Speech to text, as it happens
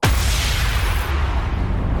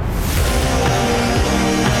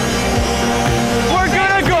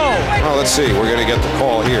see. We're going to get the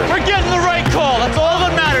call here. We're getting the right call. That's all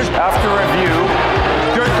that matters. After review,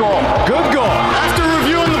 good goal. Good goal. After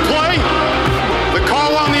reviewing the play, the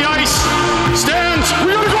call on the ice stands.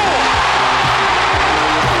 We got a goal.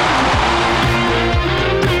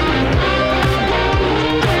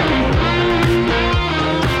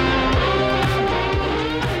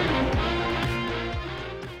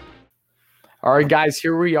 All right, guys,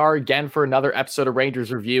 here we are again for another episode of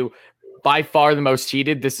Rangers Review. By far the most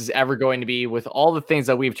heated this is ever going to be with all the things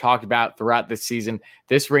that we've talked about throughout this season.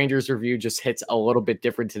 This Rangers Review just hits a little bit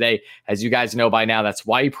different today. As you guys know by now, that's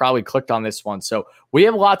why you probably clicked on this one. So we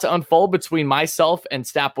have a lot to unfold between myself and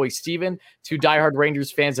Statboy Steven, two diehard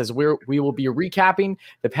Rangers fans, as we will be recapping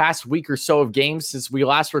the past week or so of games since we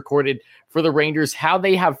last recorded for the Rangers, how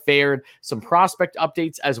they have fared, some prospect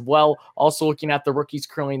updates as well. Also looking at the rookies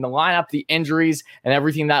currently in the lineup, the injuries, and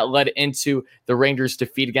everything that led into the Rangers'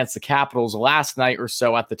 defeat against the Capitals last night or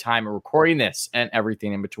so at the time of recording this, and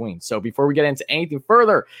everything in between. So before we get into anything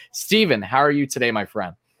further, Steven, how are you today, my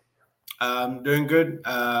friend? Doing good.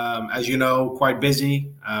 As you know, quite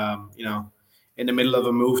busy, in the middle of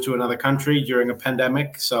a move to another country during a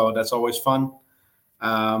pandemic. So that's always fun.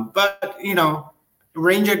 But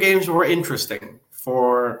Ranger games were interesting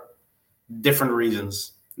for different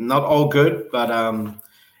reasons. Not all good, but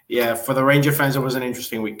for the Ranger fans, it was an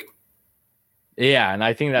interesting week. Yeah, and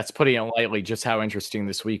I think that's putting it lightly just how interesting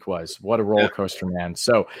this week was. What a roller coaster, man.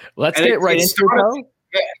 So let's get right into it, though.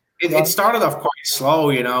 It started off quite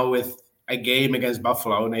slow, with a game against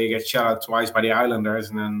Buffalo, and then you get shut out twice by the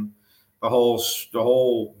Islanders, and then the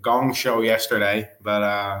whole gong show yesterday.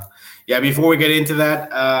 But before we get into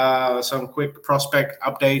that, some quick prospect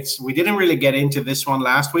updates. We didn't really get into this one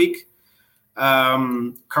last week.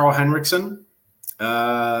 Carl Henriksson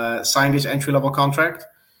signed his entry-level contract.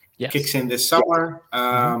 Yes. Kicks in this summer.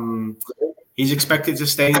 He's expected to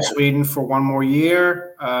stay in Sweden for one more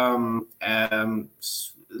year.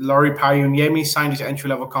 Lauri Pajuniemi signed his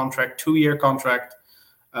entry-level contract, 2-year contract,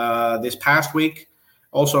 this past week.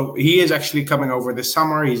 Also, he is actually coming over this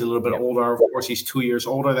summer. He's a little bit older. Of course, he's 2 years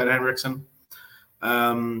older than Henriksson.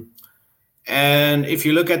 And if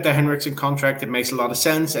you look at the Henriksson contract, it makes a lot of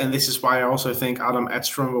sense. And this is why I also think Adam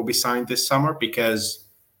Edstrom will be signed this summer, because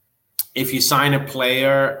if you sign a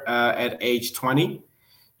player at age 20,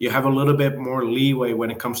 you have a little bit more leeway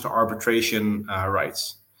when it comes to arbitration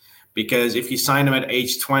rights. Because if you sign them at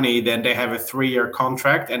age 20, then they have a 3-year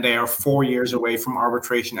contract and they are 4 years away from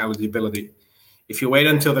arbitration eligibility. If you wait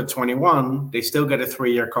until they're 21, they still get a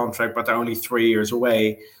 3-year contract, but they're only 3 years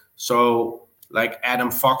away. So like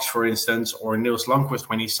Adam Fox, for instance, or Nils Lundkvist,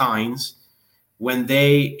 when he signs, when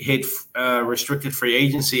they hit restricted free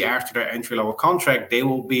agency after their entry-level contract, they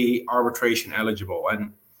will be arbitration eligible.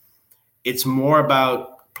 And it's more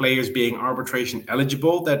about players being arbitration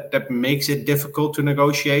eligible that makes it difficult to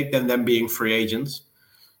negotiate than them being free agents.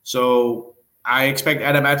 So I expect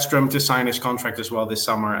Adam Edstrom to sign his contract as well this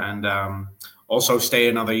summer and also stay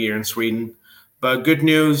another year in Sweden. But good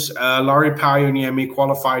news, Lauri Pajuniemi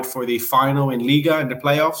qualified for the final in Liga in the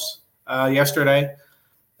playoffs yesterday.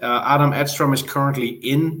 Adam Edstrom is currently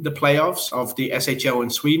in the playoffs of the SHL in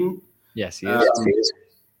Sweden. Yes, he is.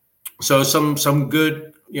 So some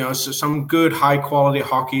good, some good high quality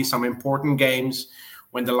hockey, some important games.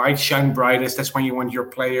 When the lights shine brightest, that's when you want your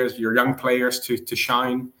young players to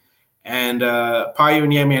shine. And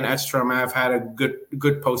Pajuniemi and Edstrom have had a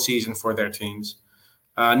good postseason for their teams.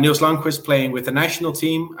 Nils Lundkvist playing with the national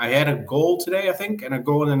team. I had a goal today, I think, and a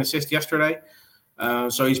goal and an assist yesterday.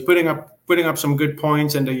 So he's putting up some good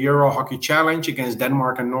points in the Euro Hockey Challenge against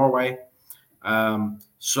Denmark and Norway.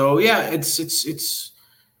 It's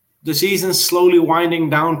the season's slowly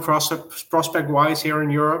winding down prospect-wise here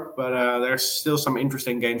in Europe, but there's still some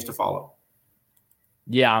interesting games to follow.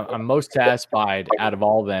 Yeah, I'm most satisfied out of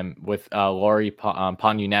all of them with Lauri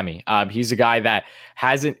Pajuniemi. He's a guy that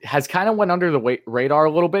has kind of went under the radar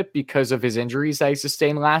a little bit because of his injuries that he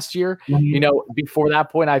sustained last year. Mm-hmm. Before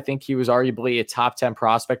that point, I think he was arguably a top 10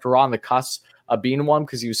 prospect. We're on the cusp of being one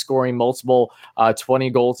because he was scoring multiple 20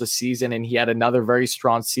 goals a season, and he had another very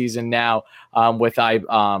strong season now with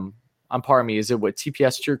pardon me, is it with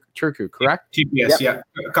TPS Turku, correct? TPS, yep.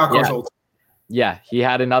 Yeah. Yeah, he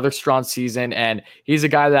had another strong season, and he's a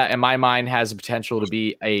guy that, in my mind, has the potential to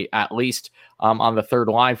be at least on the third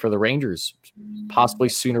line for the Rangers, possibly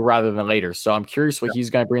sooner rather than later. So I'm curious what he's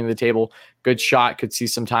going to bring to the table. Good shot, could see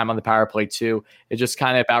some time on the power play too. It's just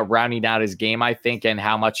kind of about rounding out his game, I think, and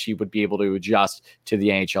how much he would be able to adjust to the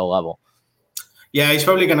NHL level. Yeah, he's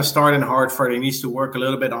probably going to start in Hartford. He needs to work a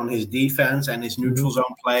little bit on his defense and his neutral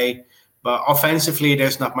zone play. But offensively,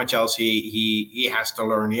 there's not much else he has to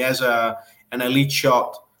learn. He has an elite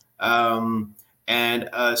shot. And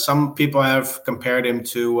some people have compared him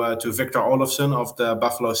to Victor Olofsson of the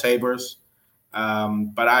Buffalo Sabres.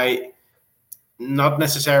 But not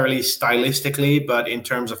necessarily stylistically, but in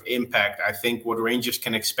terms of impact, I think what Rangers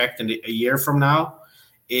can expect in a year from now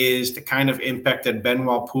is the kind of impact that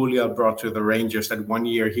Benoit Pouliot brought to the Rangers that 1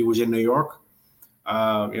 year he was in New York.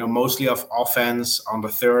 Mostly of offense on the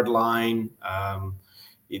third line.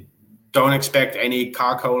 You don't expect any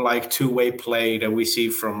Kakko-like two-way play that we see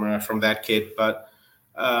from that kid, but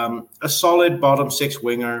a solid bottom six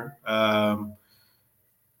winger.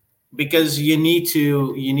 Because you need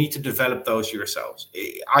to develop those yourselves.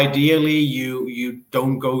 Ideally, you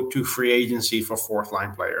don't go to free agency for fourth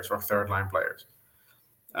line players or third line players.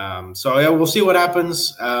 So yeah, we'll see what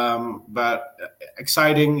happens. But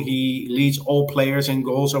exciting. He leads all players in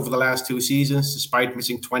goals over the last 2 seasons, despite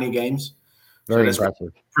missing 20 games. Very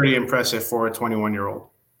impressive. Pretty impressive for a 21-year-old.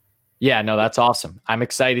 Yeah, no, that's awesome. I'm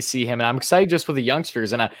excited to see him, and I'm excited just for the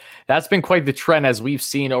youngsters. And that's been quite the trend as we've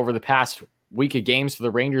seen over the past week of games for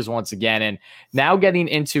the Rangers once again. And now getting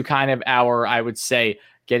into kind of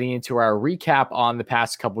getting into our recap on the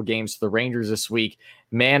past couple games for the Rangers this week.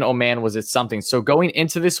 Man, oh man, was it something. So going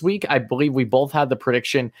into this week, I believe we both had the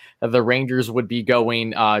prediction that the Rangers would be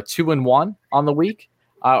going 2-1 on the week.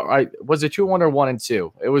 Was it 2-1 or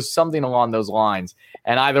 1-2? It was something along those lines.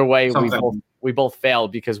 And either way, we both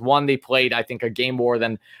failed because one, they played, I think, a game more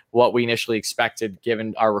than what we initially expected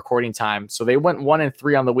given our recording time. So they went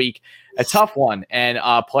 1-3 on the week, a tough one. And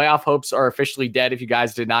playoff hopes are officially dead. If you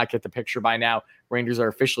guys did not get the picture by now, Rangers are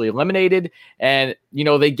officially eliminated. And,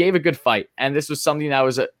 they gave a good fight. And this was something that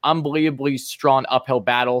was an unbelievably strong uphill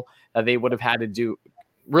battle that they would have had to do.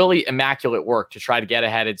 Really immaculate work to try to get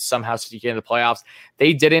ahead and somehow sneak into the playoffs.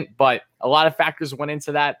 They didn't, but a lot of factors went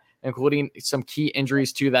into that, including some key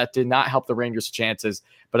injuries too that did not help the Rangers' chances.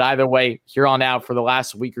 But either way, here on out for the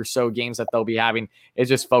last week or so, games that they'll be having is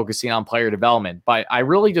just focusing on player development. But I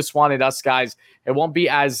really just wanted us guys, it won't be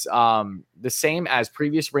as the same as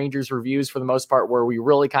previous Rangers reviews for the most part, where we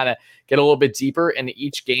really kind of get a little bit deeper into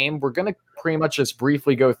each game. We're going to pretty much just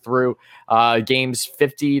briefly go through games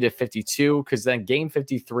 50 to 52, because then game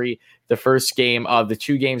 53, the first game of the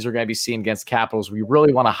 2 games we're going to be seeing against Capitals, we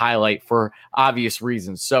really want to highlight for obvious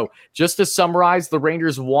reasons. So just to summarize, the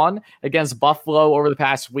Rangers won against Buffalo over the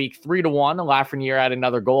past week, 3-1. Lafreniere had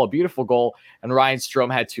another goal, a beautiful goal, and Ryan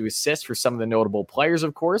Strome had 2 assists for some of the notable players,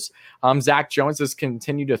 of course. Zach Jones has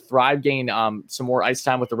continued to thrive, gain some more ice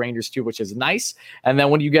time with the Rangers too, which is nice. And then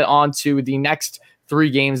when you get on to the next 3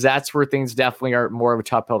 games, that's where things definitely are more of a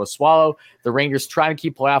tough pill to swallow. The Rangers trying to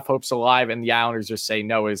keep playoff hopes alive, and the Islanders just say,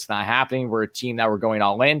 no, it's not happening. We're a team that we're going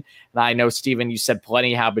all in. And I know, Steven, you said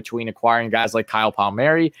plenty how between acquiring guys like Kyle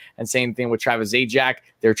Palmieri and same thing with Travis Zajac,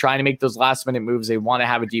 they're trying to make those last-minute moves. They want to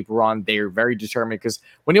have a deep run. They're very determined because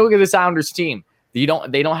when you look at this Islanders team, they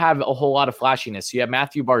don't have a whole lot of flashiness. You have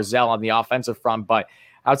Matthew Barzal on the offensive front, but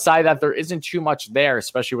outside of that, there isn't too much there,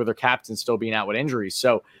 especially with their captain still being out with injuries.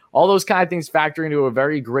 So all those kind of things factor into a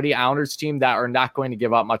very gritty Islanders team that are not going to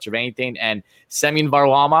give up much of anything. And Semyon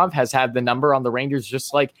Varlamov has had the number on the Rangers,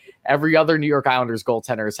 just like every other New York Islanders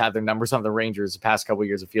goaltender has had their numbers on the Rangers the past couple of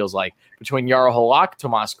years, it feels like. Between Jaro Halak,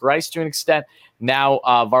 Tomas Greiss to an extent, now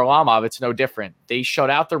Varlamov, it's no different. They shut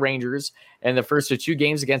out the Rangers in the first of 2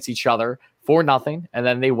 games against each other, 4-0, and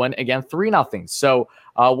then they win again 3-0. So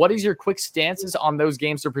what is your quick stances on those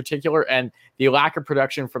games in particular and the lack of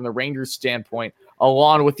production from the Rangers standpoint,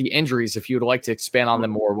 along with the injuries, if you would like to expand on them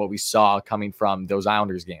more, what we saw coming from those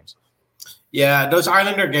Islanders games? Yeah, those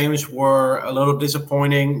Islander games were a little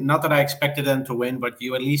disappointing. Not that I expected them to win, but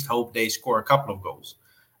you at least hope they score a couple of goals.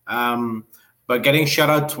 But getting shut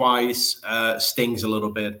out twice stings a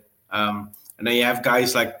little bit. And then you have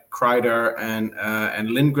guys like Kreider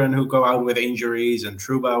and Lindgren who go out with injuries, and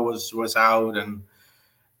Trouba was out. And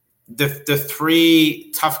the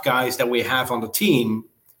 3 tough guys that we have on the team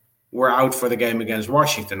were out for the game against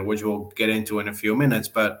Washington, which we'll get into in a few minutes.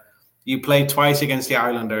 But you play twice against the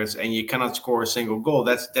Islanders and you cannot score a single goal.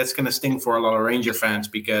 That's going to sting for a lot of Ranger fans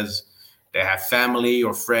because they have family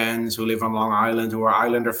or friends who live on Long Island who are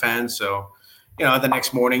Islander fans. So, the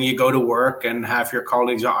next morning you go to work and half your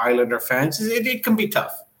colleagues are Islander fans. It can be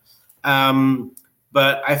tough.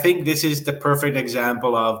 But I think this is the perfect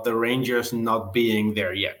example of the Rangers not being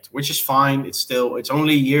there yet, which is fine. It's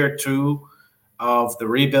only year 2 of the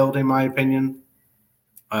rebuild, in my opinion.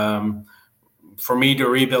 For me, the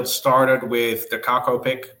rebuild started with the Kakko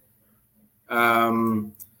pick.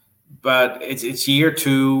 But it's year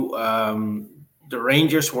 2. The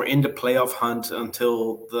Rangers were in the playoff hunt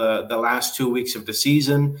until the last 2 weeks of the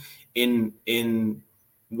season in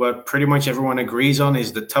what pretty much everyone agrees on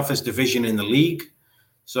is the toughest division in the league.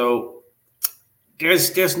 So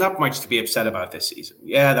there's not much to be upset about this season.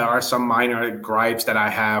 Yeah, there are some minor gripes that I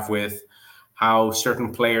have with how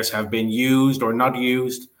certain players have been used or not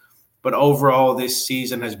used. But overall, this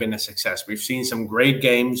season has been a success. We've seen some great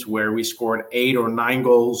games where we scored 8 or 9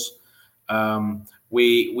 goals.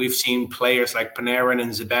 We've seen players like Panarin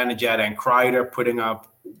and Zibanejad and Kreider putting up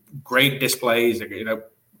great displays,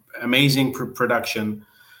 amazing production.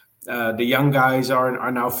 The young guys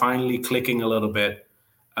are now finally clicking a little bit.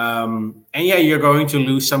 And yeah, you're going to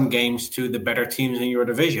lose some games to the better teams in your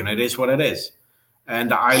division. It is what it is. And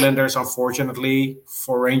the Islanders, unfortunately,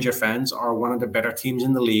 for Ranger fans, are one of the better teams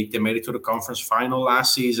in the league. They made it to the conference final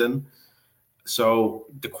last season. So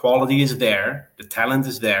the quality is there. The talent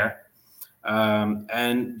is there.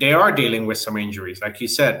 And they are dealing with some injuries. Like you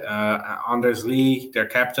said, Anders Lee, their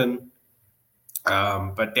captain.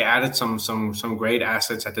 But they added some great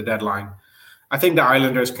assets at the deadline. I think the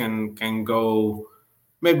Islanders can go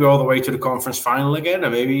maybe all the way to the conference final again,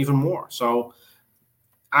 or maybe even more. So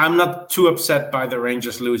I'm not too upset by the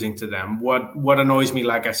Rangers losing to them. What annoys me,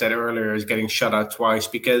 like I said earlier, is getting shut out twice,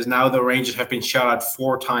 because now the Rangers have been shut out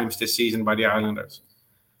 4 times this season by the Islanders.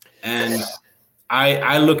 And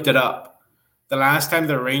I looked it up. The last time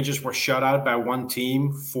the Rangers were shut out by one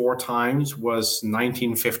team 4 times was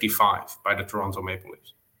 1955 by the Toronto Maple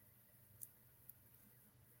Leafs.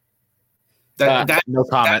 No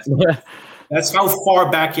comment. That's how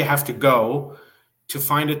far back you have to go to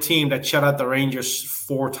find a team that shut out the Rangers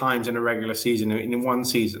 4 times in a regular season, in one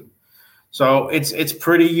season. So it's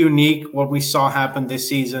pretty unique what we saw happen this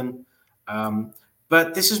season.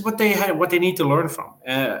 But this is what they need to learn from.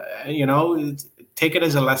 Take it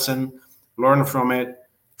as a lesson, learn from it,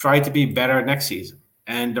 try to be better next season.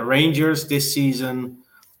 And the Rangers this season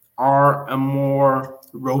are a more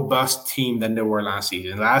robust team than they were last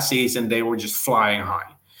season. Last season, they were just flying high.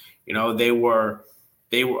 They were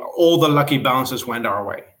all the lucky bounces went our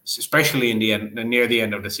way, especially in the end, near the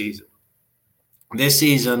end of the season. This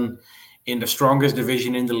season, in the strongest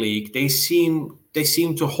division in the league, they seem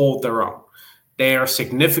to hold their own. They are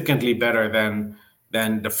significantly better than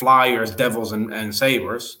the Flyers, Devils, and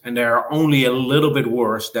Sabres, and they are only a little bit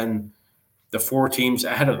worse than the 4 teams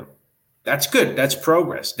ahead of them. That's good. That's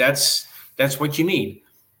progress. That's what you need.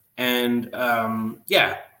 And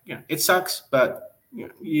it sucks, but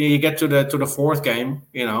you get to the 4th game,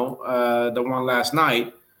 the one last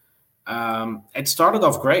night. It started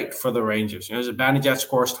off great for the Rangers. Zibanejad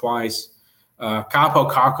scores twice. Kaapo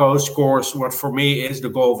Kakko scores what for me is the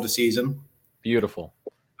goal of the season. Beautiful.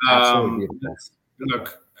 Absolutely beautiful.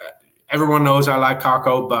 Look, everyone knows I like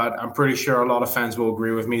Kakko, but I'm pretty sure a lot of fans will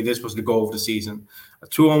agree with me. This was the goal of the season. A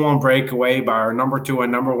 2-on-1 breakaway by our number 2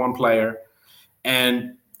 and number 1 player.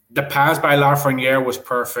 And the pass by Lafreniere was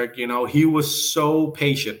perfect. He was so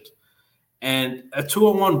patient. And a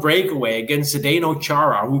 2-on-1 breakaway against Zdeno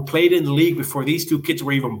Chara, who played in the league before these 2 kids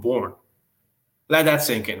were even born. Let that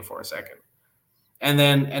sink in for a second. And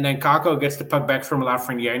then Kakko gets the puck back from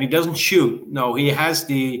Lafreniere, and he doesn't shoot. No, he has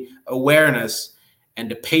the awareness and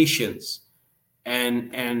the patience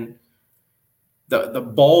and the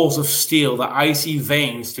balls of steel, the icy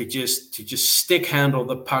veins to just stick handle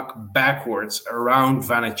the puck backwards around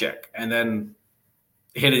Vanacek and then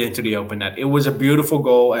hit it into the open net. It was a beautiful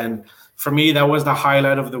goal, and for me, that was the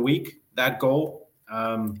highlight of the week. That goal.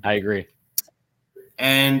 I agree.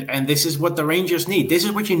 And this is what the Rangers need. This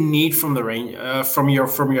is what you need from the from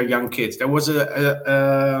your young kids. There was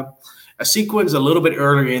a sequence a little bit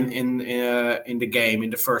earlier in the game, in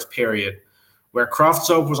the first period, where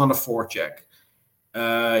Kravtsov was on the forecheck.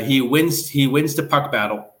 He wins the puck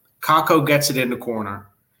battle. Kakko gets it in the corner.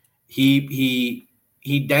 He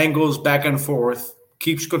dangles back and forth,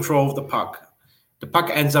 keeps control of the puck. The puck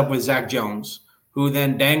ends up with Zach Jones, who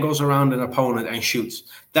then dangles around an opponent and shoots.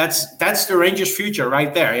 That's the Rangers' future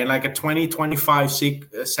right there. In like a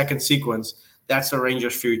 20-25 second sequence, that's the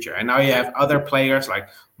Rangers' future. And now you have other players like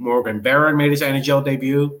Morgan Barron made his NHL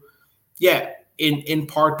debut. Yeah, in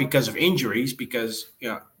part because of injuries, because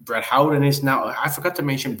Brett Howden is now. I forgot to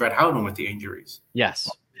mention Brett Howden with the injuries. Yes,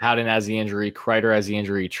 Howden has the injury, Kreider has the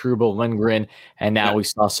injury, Trouba, Lindgren, and now we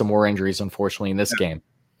saw some more injuries, unfortunately, in this game.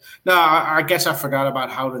 No, I guess I forgot about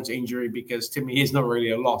Howden's injury because to me he's not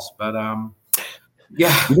really a loss. But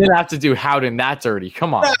yeah, you didn't have to do Howden that dirty.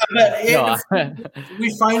 Come on.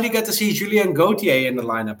 We finally got to see Julien Gauthier in the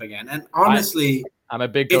lineup again, and honestly, I'm a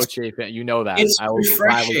big Gauthier fan. You know that. It's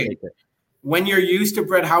refreshing. When you're used to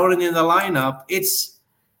Brett Howden in the lineup, it's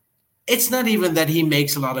not even that he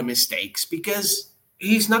makes a lot of mistakes, because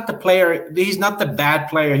he's not the player. He's not the bad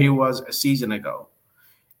player he was a season ago.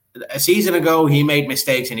 A season ago, he made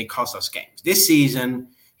mistakes and he cost us games. This season,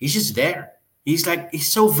 he's just there.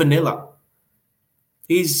 He's so vanilla.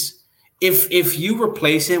 If you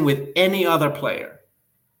replace him with any other player,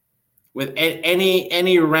 with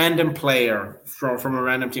any random player from a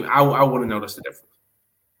random team, I wouldn't notice the difference.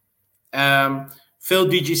 Phil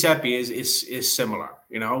Di Giuseppe is similar.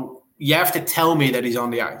 You know, you have to tell me that he's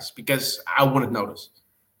on the ice because I wouldn't notice.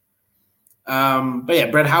 But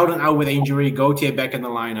yeah, Brett Howden out with injury, Gauthier back in the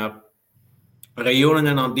lineup,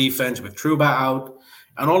 Reijonen on defense with Trouba out,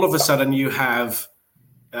 and all of a sudden you have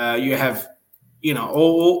all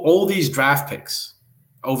these draft picks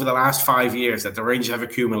over the last 5 years that the Rangers have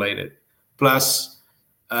accumulated, plus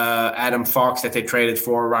Adam Fox that they traded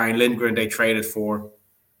for, Ryan Lindgren they traded for.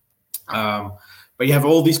 But you have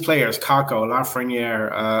all these players, Kakko,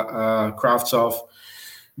 Lafreniere, Kravtsov,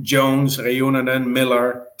 Jones, Reijonen,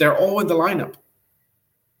 Miller. They're all in the lineup.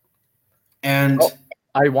 And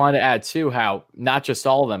I want to add, too, how not just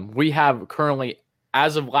all of them. We have currently,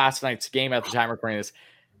 as of last night's game at the time of recording this,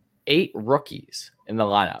 8 rookies in the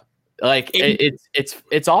lineup. Like,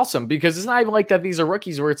 it's awesome because it's not even like that these are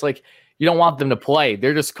rookies where it's like you don't want them to play.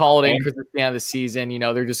 They're just called in because it's the end of the season. You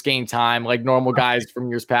know, they're just gaining time like normal guys from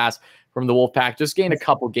years past. From the Wolfpack, just gain a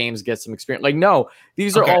couple games, get some experience. Like, no,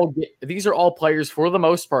 these are all players for the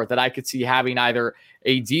most part that I could see having either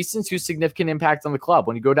a decent to significant impact on the club.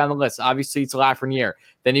 When you go down the list, obviously it's Lafreniere.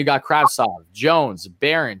 Then you got Kravtsov, Jones,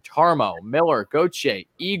 Barron, Tarmo, Miller, Gauthier,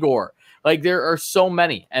 Igor. Like, there are so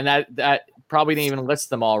many, and that probably didn't even list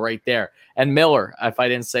them all right there. And Miller, if I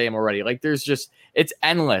didn't say him already. Like, it's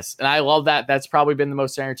endless, and I love that. That's probably been the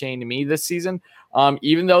most entertaining to me this season.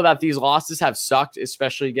 Even though that these losses have sucked,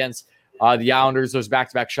 especially against the Islanders, those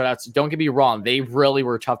back-to-back shutouts. Don't get me wrong. They really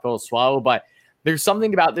were a tough pill to swallow, but there's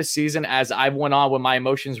something about this season as I went on with my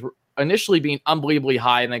emotions initially being unbelievably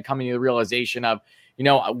high and then coming to the realization of, you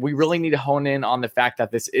know, we really need to hone in on the fact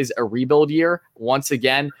that this is a rebuild year. Once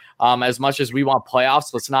again, as much as we want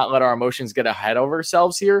playoffs, let's not let our emotions get ahead of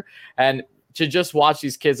ourselves here. And to just watch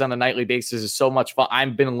these kids on a nightly basis is so much fun.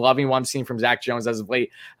 I've been loving what I'm seeing from Zach Jones as of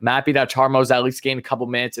late. I'm happy that Tarmo's at least gained a couple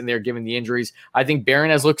minutes and they're given the injuries. I think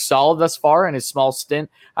Barron has looked solid thus far in his small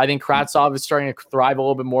stint. I think Kravtsov is starting to thrive a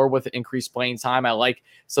little bit more with increased playing time. I like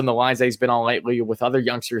some of the lines that he's been on lately with other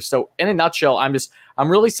youngsters. So in a nutshell,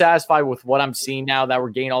 I'm really satisfied with what I'm seeing now that we're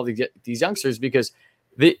getting all these youngsters because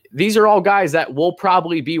these are all guys that will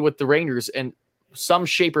probably be with the Rangers in some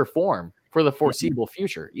shape or form for the foreseeable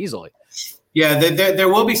future easily. Yeah, there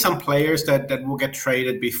will be some players that will get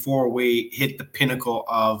traded before we hit the pinnacle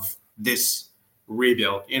of this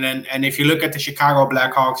rebuild. And if you look at the Chicago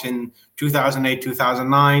Blackhawks in 2008,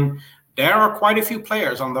 2009, there are quite a few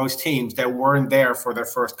players on those teams that weren't there for their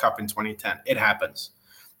first cup in 2010. It happens.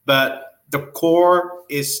 But the core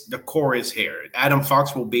is here. Adam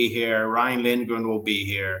Fox will be here. Ryan Lindgren will be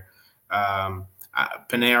here. Panarin,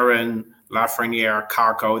 Lafreniere,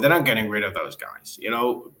 Kakko. They're not getting rid of those guys. You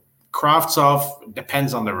know, Kravtsov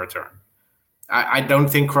depends on the return. I don't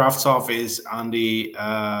think Kravtsov is on the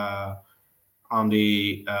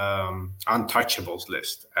untouchables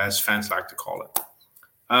list, as fans like to call it.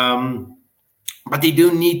 But they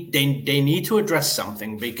need to address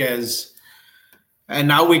something because, and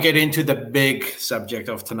now we get into the big subject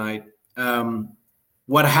of tonight.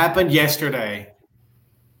 What happened yesterday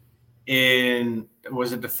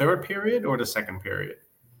was it the third period or the second period?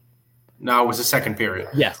 No, it was the second period.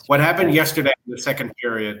 Yes. What happened yesterday in the second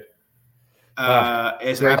period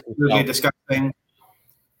is absolutely disgusting.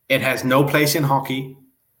 It has no place in hockey.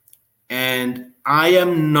 And I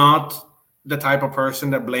am not the type of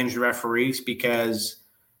person that blames referees because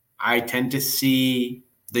I tend to see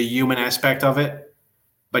the human aspect of it.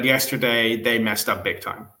 But yesterday, they messed up big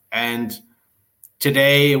time. And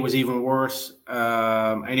today, it was even worse.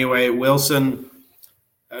 Anyway, Wilson,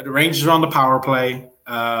 the Rangers are on the power play.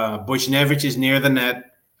 Buchnevich is near the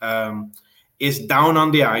net, is down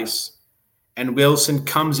on the ice, and Wilson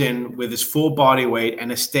comes in with his full body weight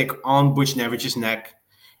and a stick on Buchnevich's neck,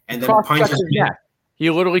 and then punches his neck. He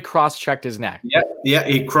literally cross-checked his neck. Yeah,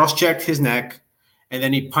 he cross-checked his neck, and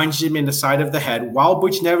then he punches him in the side of the head while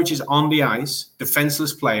Buchnevich is on the ice,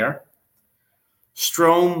 defenseless player.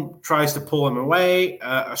 Strome tries to pull him away.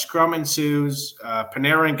 A scrum ensues.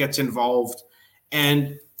 Panarin gets involved.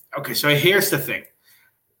 And, okay, so here's the thing.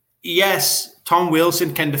 Yes, Tom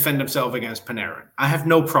Wilson can defend himself against Panarin. I have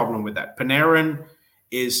no problem with that. Panarin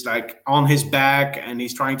is like on his back and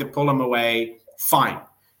he's trying to pull him away. Fine.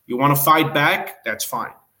 You want to fight back? That's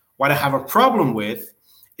fine. What I have a problem with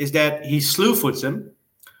is that he slew-foots him,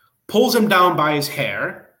 pulls him down by his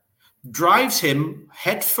hair, drives him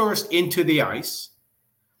headfirst into the ice,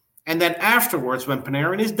 and then afterwards, when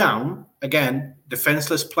Panarin is down, again,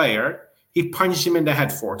 defenseless player, he punches him in the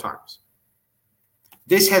head 4 times.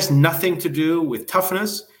 This has nothing to do with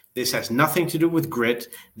toughness. This has nothing to do with grit.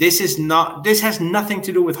 This has nothing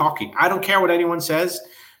to do with hockey. I don't care what anyone says.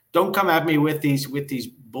 Don't come at me with these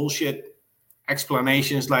bullshit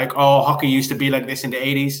explanations like, oh, hockey used to be like this in the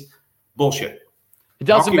 80s. Bullshit. It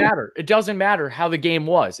doesn't matter. It doesn't matter how the game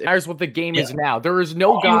was. It matters what the game is now. There is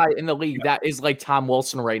no guy in the league that is like Tom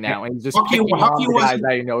Wilson right now, and he's just picking on the guys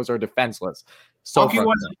that he knows are defenseless. So hockey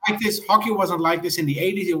wasn't like this. Hockey wasn't like this in the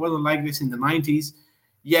 80s. It wasn't like this in the 90s.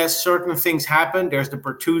 Yes, certain things happened. There's the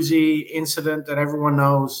Bertuzzi incident that everyone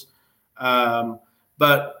knows.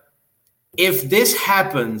 But if this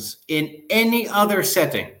happens in any other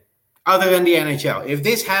setting other than the NHL, if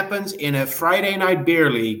this happens in a Friday night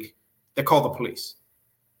beer league, they call the police.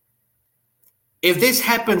 If this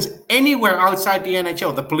happens anywhere outside the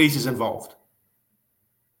NHL, the police is involved.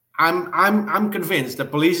 I'm convinced the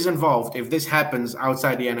police is involved if this happens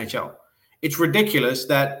outside the NHL. It's ridiculous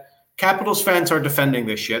that Capitals fans are defending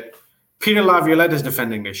this shit. Peter Laviolette is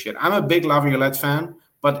defending this shit. I'm a big Laviolette fan,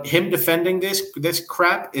 but him defending this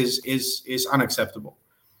crap is unacceptable.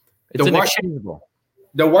 It's inexcusable.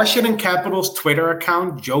 The Washington Capitals Twitter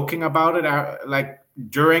account joking about it like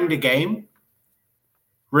during the game,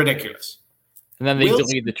 ridiculous. And then they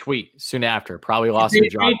deleted the tweet soon after. Probably lost their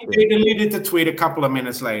job. They deleted the tweet a couple of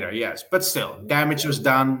minutes later, yes. But still, damage was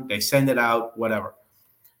done. They send it out, whatever.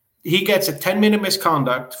 He gets a 10-minute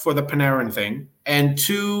misconduct for the Panarin thing and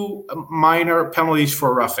 2 minor penalties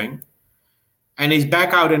for roughing. And he's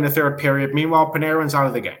back out in the third period. Meanwhile, Panarin's out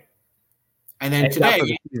of the game. And then today, for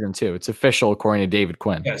the season too. It's official according to David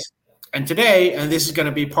Quinn. Yes. And today, and this is going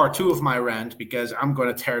to be part 2 of my rant because I'm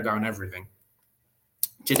going to tear down everything.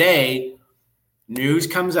 Today, news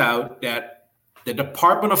comes out that the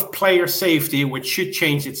Department of Player Safety, which should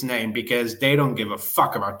change its name because they don't give a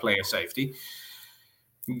fuck about player safety,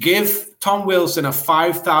 give Tom Wilson a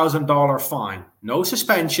 $5,000 fine. No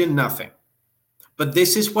suspension, nothing. But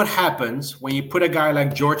this is what happens when you put a guy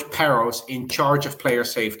like George Peros in charge of player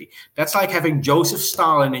safety. That's like having Joseph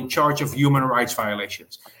Stalin in charge of human rights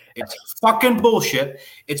violations. It's fucking bullshit.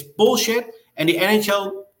 It's bullshit. And the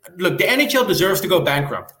NHL, look, the NHL deserves to go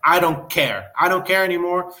bankrupt. I don't care. I don't care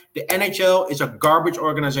anymore. The NHL is a garbage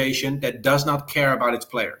organization that does not care about its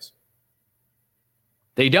players.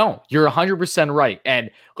 They don't. You're 100% right.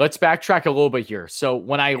 And let's backtrack a little bit here. So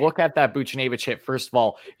when I look at that Buchnevich hit, first of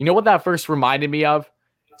all, you know what that first reminded me of?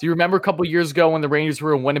 Do you remember a couple years ago when the Rangers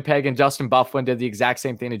were in Winnipeg and Dustin Byfuglien did the exact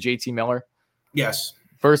same thing to JT Miller? Yes.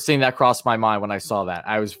 First thing that crossed my mind when I saw that.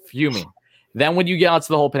 I was fuming. Then when you get onto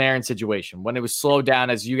the whole Panarin situation, when it was slowed down,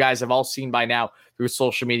 as you guys have all seen by now through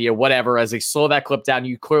social media, whatever, as they slow that clip down,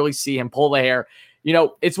 you clearly see him pull the hair. You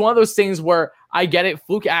know, it's one of those things where I get it.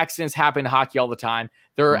 Fluke accidents happen in hockey all the time.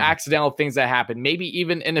 There are accidental things that happen, maybe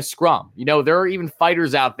even in a scrum. You know, there are even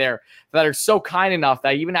fighters out there that are so kind enough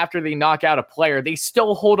that even after they knock out a player, they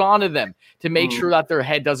still hold on to them to make sure that their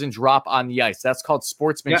head doesn't drop on the ice. That's called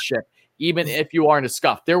sportsmanship. Even if you are in a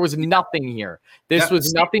scuff. There was nothing here. This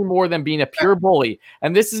was nothing more than being a pure bully.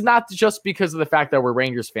 And this is not just because of the fact that we're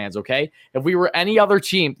Rangers fans, okay? If we were any other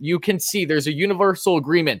team, you can see there's a universal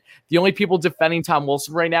agreement. The only people defending Tom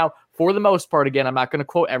Wilson right now, for the most part, again, I'm not going to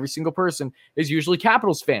quote every single person, is usually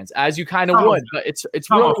Capitals fans, as you kind of would. But it's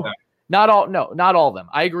really not all. No, not all of them.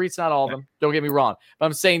 I agree it's not all of them. Don't get me wrong. But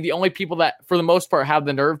I'm saying the only people that, for the most part, have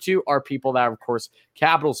the nerve to are people that are, of course,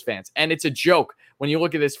 Capitals fans. And it's a joke when you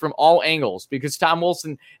look at this from all angles, because Tom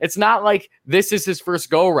Wilson, it's not like this is his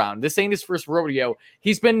first go-around. This ain't his first rodeo.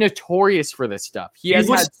 He's been notorious for this stuff. He has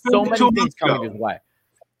had so many things coming his way.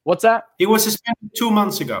 What's that? He was suspended 2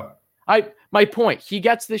 months ago. My point, he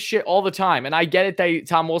gets this shit all the time. And I get it that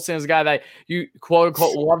Tom Wilson is a guy that you, quote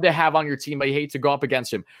unquote, love to have on your team, but you hate to go up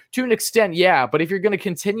against him. To an extent, yeah. But if you're going to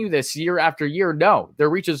continue this year after year, no.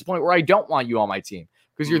 There reaches a point where I don't want you on my team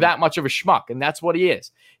because you're that much of a schmuck. And that's what he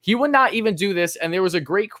is. He would not even do this. And there was a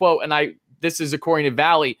great quote, and this is according to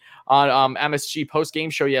Valley on MSG post-game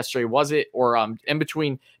show yesterday, was it? Or in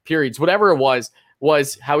between periods, whatever it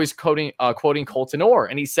was how he's quoting Colton Orr.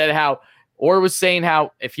 And he said how Orr was saying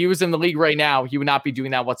how if he was in the league right now, he would not be doing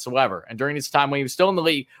that whatsoever. And during his time when he was still in the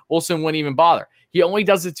league, Wilson wouldn't even bother. He only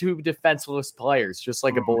does it to defenseless players, just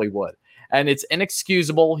like a bully would. And it's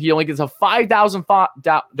inexcusable. He only gets a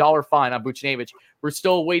 $5,000 fine on Buchnevich. We're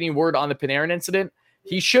still awaiting word on the Panarin incident.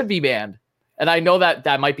 He should be banned. And I know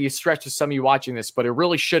that might be a stretch to some of you watching this, but it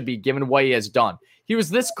really should be given what he has done. He was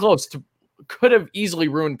this close to could have easily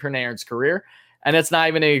ruined Panarin's career. And it's not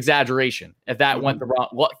even an exaggeration. If that went the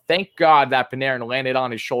wrong, thank God that Panarin landed on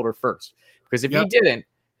his shoulder first. Because if he didn't,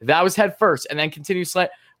 if that was head first and then continued slant,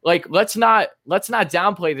 Like, let's not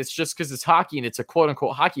downplay this just because it's hockey and it's a quote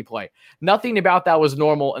unquote hockey play. Nothing about that was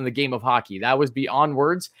normal in the game of hockey. That was beyond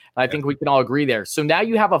words. And I think we can all agree there. So now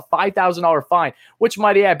you have a $5,000 fine, which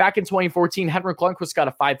might add, back in 2014, Henrik Lundqvist got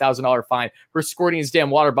a $5,000 fine for squirting his damn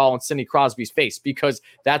water bottle in Sidney Crosby's face, because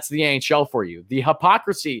that's the NHL for you. The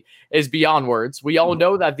hypocrisy is beyond words. We all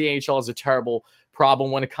know that the NHL is a terrible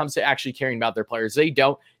problem when it comes to actually caring about their players. They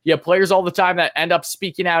don't. You have players all the time that end up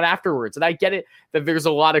speaking out afterwards. And I get it that there's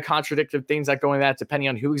a lot of contradictory things that go in that, depending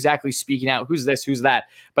on who exactly speaking out, who's this, who's that.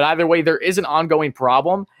 But either way, there is an ongoing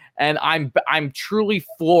problem. And I'm truly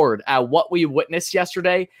floored at what we witnessed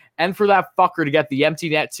yesterday. And for that fucker to get the empty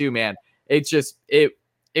net too, man, it's just, it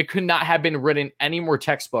could not have been written any more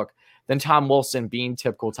textbook than Tom Wilson being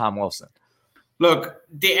typical Tom Wilson. Look,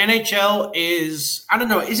 the NHL is, I don't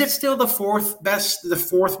know, is it still the fourth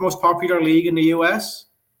most popular league in the US?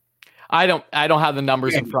 I don't have the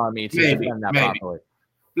numbers in front of me to defend that properly.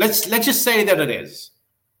 Let's just say that it is.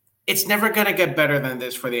 It's never going to get better than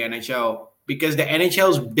this for the NHL, because the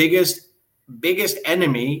NHL's biggest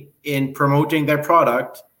enemy in promoting their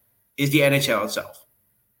product is the NHL itself.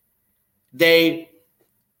 They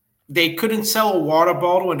couldn't sell a water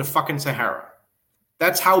bottle in the fucking Sahara.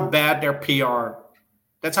 That's how bad their PR.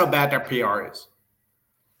 That's how bad their PR is.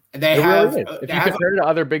 And they have. Really if you compare it to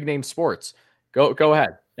other big name sports, go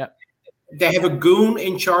ahead. Yeah. They have a goon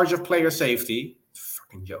in charge of player safety.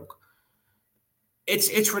 Fucking joke.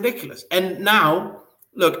 It's ridiculous. And now,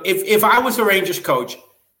 look, if I was a Rangers coach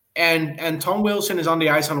and Tom Wilson is on the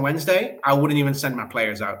ice on Wednesday, I wouldn't even send my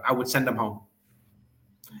players out. I would send them home.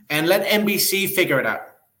 And let NBC figure it out.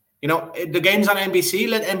 You know, the game's on NBC.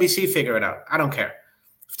 Let NBC figure it out. I don't care.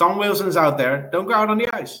 If Tom Wilson's out there, don't go out on the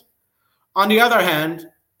ice. On the other hand,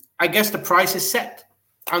 I guess the price is set.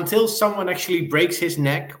 Until someone actually breaks his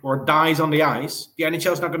neck or dies on the ice, the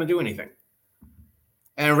NHL is not going to do anything.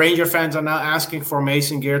 And Ranger fans are now asking for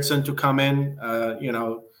Mason Geertsen to come in.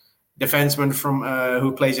 Defenseman from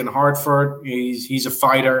who plays in Hartford. He's a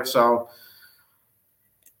fighter. So,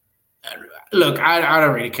 look, I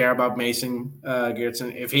don't really care about Mason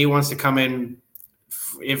Geertsen. If he wants to come in,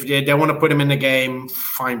 if they want to put him in the game,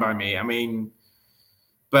 fine by me. I mean,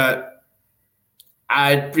 but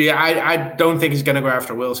I don't think he's going to go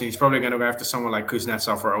after Wilson. He's probably going to go after someone like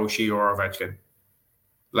Kuznetsov or Oshie or Ovechkin.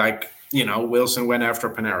 Like, Wilson went after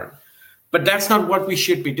Panarin. But that's not what we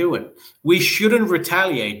should be doing. We shouldn't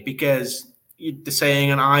retaliate, because the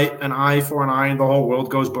saying an eye for an eye and the whole world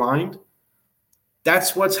goes blind.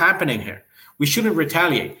 That's what's happening here. We shouldn't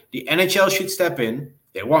retaliate. The NHL should step in.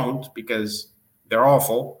 They won't, because they're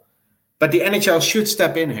awful. But the NHL should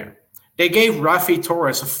step in here. They gave Rafi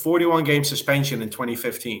Torres a 41-game suspension in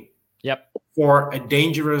 2015. Yep. For a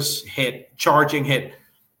dangerous charging hit.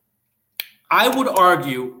 I would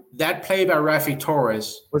argue that play by Rafi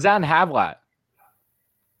Torres was that on Havlat.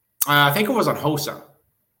 I think it was on Hossa.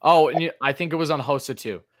 Oh, and I think it was on Hossa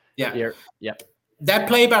too. Yeah. Yep. That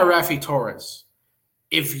play by Rafi Torres.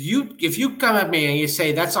 If you come at me and you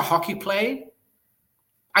say that's a hockey play,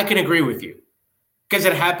 I can agree with you, because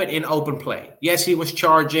it happened in open play. Yes, he was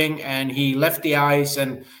charging and he left the ice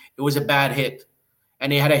and it was a bad hit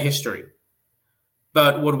and he had a history.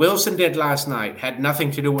 But what Wilson did last night had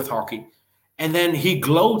nothing to do with hockey. And then he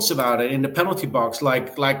gloats about it in the penalty box like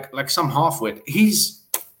some halfwit.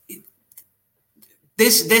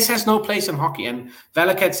 This has no place in hockey. And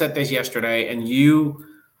Valiquette said this yesterday, and you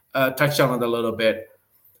touched on it a little bit.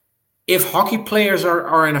 If hockey players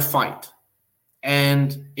are in a fight,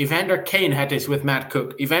 and Evander Kane had this with Matt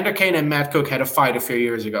Cook. Evander Kane and Matt Cook had a fight a few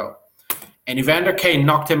years ago. And Evander Kane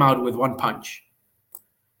knocked him out with one punch.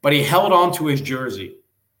 But he held on to his jersey,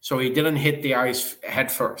 so he didn't hit the ice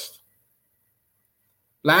head first.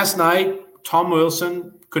 Last night, Tom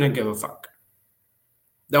Wilson couldn't give a fuck.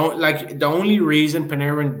 The only reason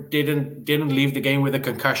Panarin didn't leave the game with a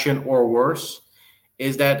concussion or worse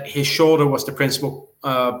is that his shoulder was the principal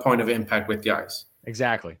point of impact with the ice.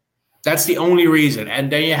 Exactly. That's the only reason.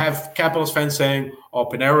 And then you have Capitals fans saying, "Oh,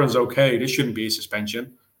 Panarin's okay. This shouldn't be a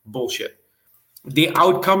suspension." Bullshit. The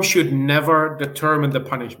outcome should never determine the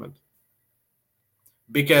punishment,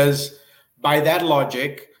 because by that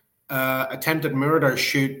logic, attempted murder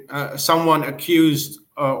someone accused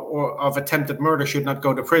of attempted murder should not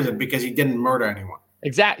go to prison because he didn't murder anyone.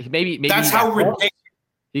 Exactly. Maybe that's how ridiculous.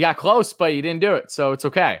 He got close, but he didn't do it, so it's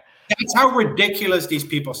okay. That's how ridiculous these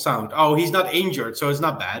people sound. Oh, he's not injured, so it's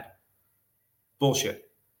not bad. Bullshit.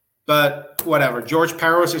 But whatever. George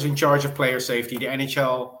Parros is in charge of player safety. The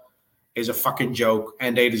NHL is a fucking joke,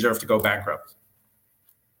 and they deserve to go bankrupt.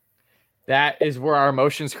 That is where our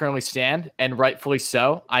emotions currently stand, and rightfully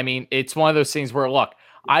so. I mean, it's one of those things where, look,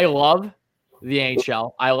 I love the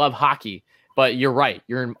NHL. I love hockey, but you're right.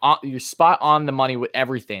 You're spot on the money with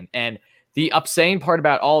everything. And the upsetting part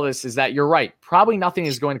about all this is that you're right. Probably nothing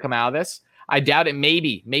is going to come out of this. I doubt it.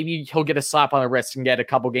 Maybe he'll get a slap on the wrist and get a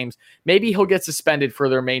couple games. Maybe he'll get suspended for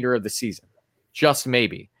the remainder of the season. Just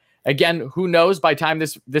maybe. Again, who knows? By the time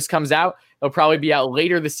this comes out, it'll probably be out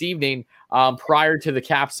later this evening, prior to the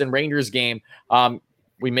Caps and Rangers game.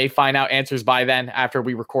 We may find out answers by then after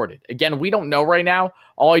we record it. Again, we don't know right now.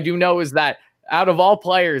 All I do know is that out of all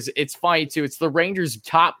players, it's funny too. It's the Rangers'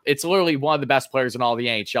 top. It's literally one of the best players in all the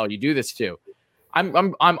NHL. You do this too.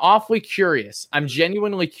 I'm awfully curious. I'm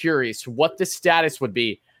genuinely curious what the status would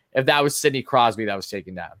be if that was Sidney Crosby that was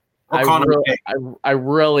taken down. I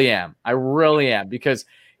really am. I really am, because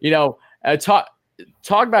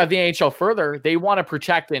talk about the NHL further. They want to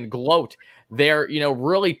protect and gloat. They're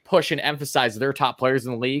really push and emphasize their top players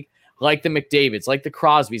in the league, like the McDavids, like the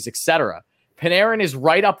Crosbys, etc. Panarin is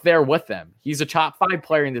right up there with them. He's a top 5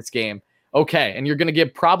 player in this game. Okay, and you're going to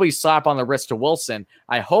give probably a slap on the wrist to Wilson.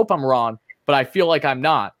 I hope I'm wrong, but I feel like I'm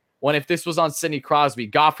not. When if this was on Sidney Crosby,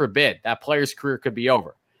 God forbid, that player's career could be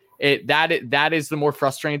over. That is the more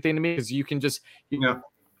frustrating thing to me, because you can just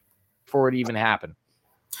before it even happened.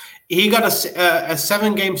 He got a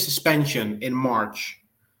 7-game suspension in March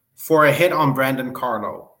for a hit on Brandon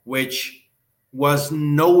Carlo, which was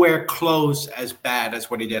nowhere close as bad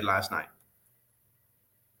as what he did last night.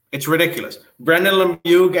 It's ridiculous. Brendan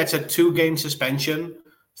Lemieux gets a 2-game suspension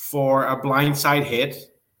for a blindside hit,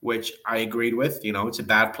 which I agreed with. It's a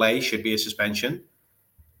bad play, should be a suspension.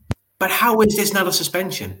 But how is this not a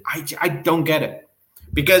suspension? I don't get it.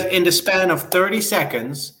 Because in the span of 30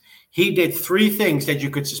 seconds, he did 3 things that you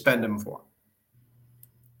could suspend him for.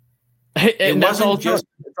 That's all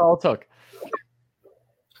it took.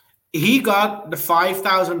 He got the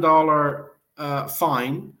 $5,000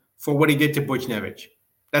 fine for what he did to Buchnevich.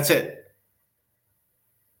 That's it.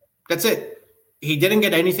 He didn't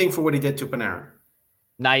get anything for what he did to Panarin.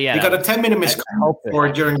 Not yet. He got a 10-minute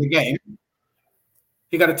misconduct during the game.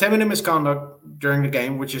 He got a 10-minute misconduct during the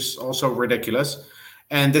game, which is also ridiculous.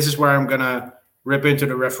 And this is where I'm going to rip into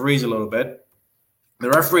the referees a little bit. The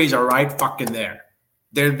referees are right fucking there.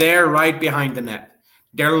 They're there right behind the net.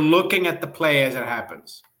 They're looking at the play as it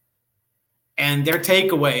happens. And their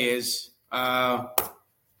takeaway is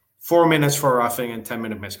 4 minutes for roughing and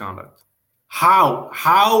 10-minute misconduct.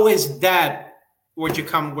 How is that what you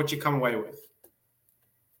come away with?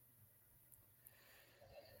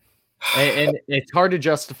 And it's hard to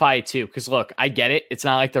justify it too, because look, I get it. It's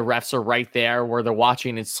not like the refs are right there where they're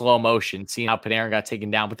watching in slow motion, seeing how Panarin got taken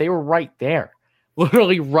down, but they were right there,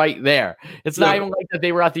 literally right there. It's not even like that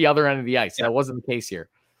they were at the other end of the ice. That wasn't the case here.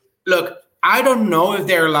 Look, I don't know if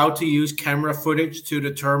they're allowed to use camera footage to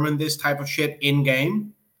determine this type of shit in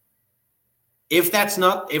game. If it's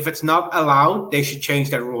not allowed, they should change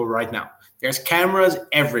that rule right now. There's cameras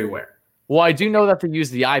everywhere. Well, I do know that they use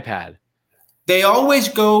the iPad. They always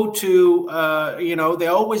go to,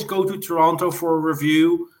 Toronto for a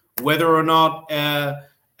review, whether or not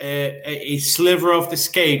a sliver of the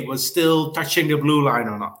skate was still touching the blue line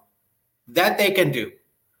or not. That they can do.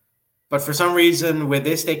 But for some reason, with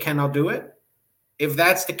this, they cannot do it. If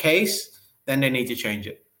that's the case, then they need to change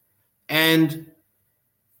it. And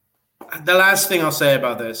the last thing I'll say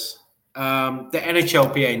about this, the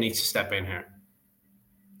NHLPA needs to step in here.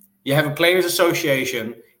 You have a players'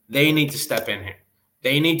 association. They need to step in here.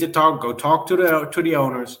 They need to go talk to the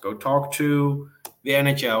owners, go talk to the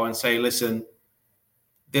NHL and say, listen,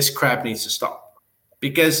 this crap needs to stop.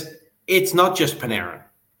 Because it's not just Panarin.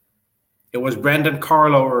 It was Brandon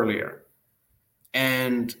Carlo earlier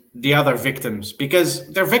and the other victims,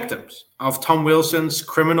 because they're victims of Tom Wilson's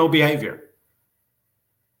criminal behavior.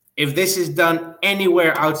 If this is done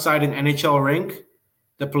anywhere outside an NHL rink,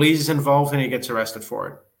 the police is involved and he gets arrested for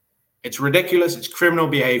it. It's ridiculous. It's criminal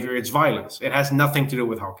behavior. It's violence. It has nothing to do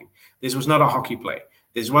with hockey. This was not a hockey play.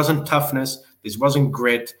 This wasn't toughness. This wasn't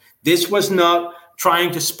grit. This was not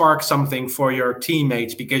trying to spark something for your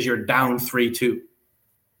teammates because you're down 3-2.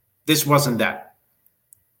 This wasn't that.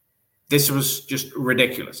 This was just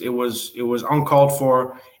ridiculous. It was uncalled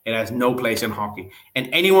for. It has no place in hockey. And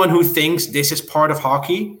anyone who thinks this is part of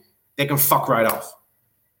hockey, they can fuck right off.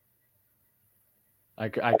 I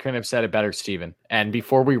couldn't have said it better, Steven. And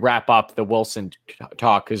before we wrap up the Wilson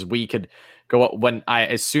talk, because we could go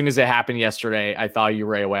as soon as it happened yesterday, I thought you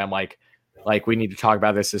right away. I'm like we need to talk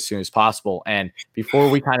about this as soon as possible. And before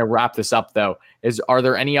we kind of wrap this up, though, are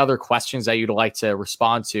there any other questions that you'd like to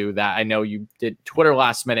respond to that I know you did Twitter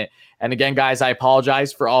last minute? And again, guys, I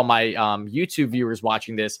apologize for all my YouTube viewers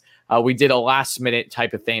watching this. We did a last minute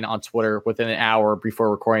type of thing on Twitter within an hour before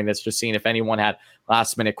recording this, just seeing if anyone had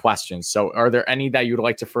last minute questions. So are there any that you'd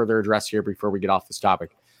like to further address here before we get off this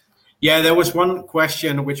topic? Yeah, there was one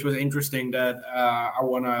question which was interesting that I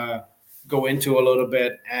want to go into a little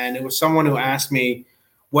bit. And it was someone who asked me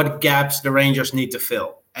what gaps the Rangers need to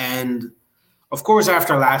fill. And of course,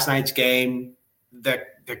 after last night's game, the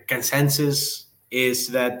consensus is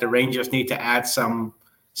that the Rangers need to add some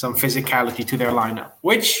physicality to their lineup,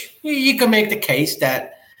 which you can make the case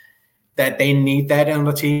that they need that on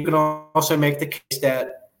the team. You can also make the case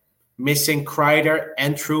that missing Kreider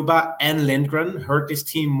and Trouba and Lindgren hurt this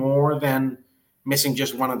team more than missing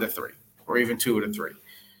just one of the three or even two of the three.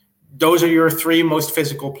 Those are your three most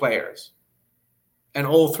physical players, and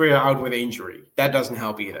all three are out with injury. That doesn't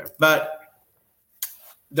help either. But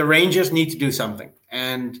the Rangers need to do something.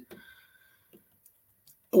 And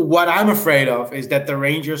what I'm afraid of is that the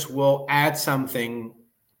Rangers will add something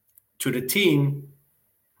to the team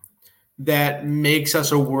that makes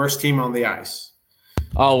us a worse team on the ice.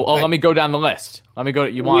 Let me go down the list.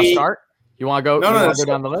 You want to start? You want to go? Go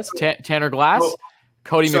down the list? Tanner Glass,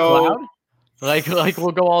 Cody McLeod. Like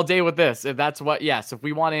we'll go all day with this. If that's what, yes. If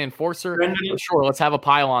we want an enforcer, sure, let's have a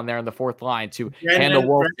pile on there in the fourth line to handle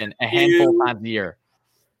Wilson a handful of times a year.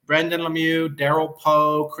 Brendan Lemieux, Daryl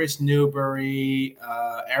Poe, Chris Newberry,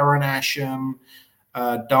 Aaron Asham,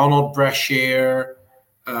 Donald Brashear,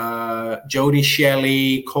 Jody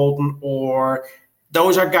Shelley, Colton Orr.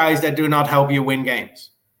 Those are guys that do not help you win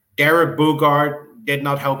games. Derek Boogaard did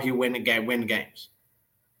not help you win games.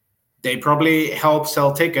 They probably help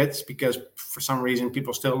sell tickets because for some reason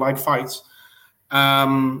people still like fights.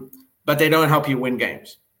 But they don't help you win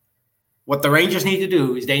games. What the Rangers need to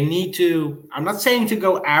do is they need to, I'm not saying to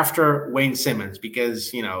go after Wayne Simmons because,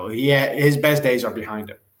 his best days are behind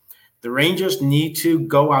him. The Rangers need to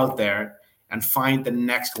go out there and find the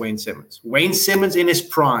next Wayne Simmons. Wayne Simmons in his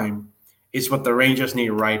prime is what the Rangers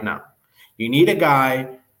need right now. You need a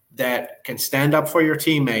guy that can stand up for your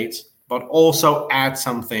teammates, but also add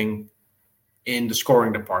something in the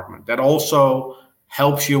scoring department that also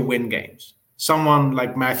helps you win games. Someone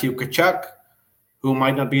like Matthew Tkachuk, who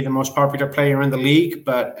might not be the most popular player in the league,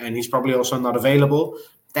 and he's probably also not available.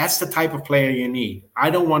 That's the type of player you need.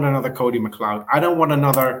 I don't want another Cody McLeod. I don't want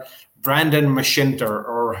another Brandon Mashinter,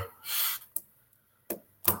 or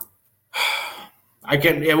I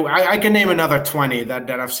can name another 20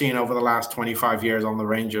 that I've seen over the last 25 years on the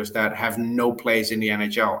Rangers that have no place in the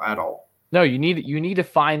NHL at all. No, you need to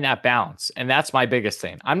find that balance, and that's my biggest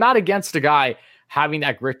thing. I'm not against a guy having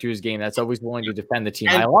that grit to his game that's always willing to defend the team.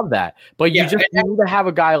 I love that. But you need to have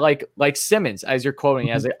a guy like Simmons, as you're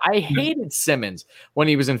quoting. I hated Simmons when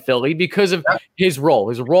he was in Philly because of his role.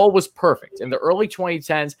 His role was perfect. In the early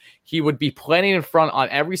 2010s, he would be planning in front on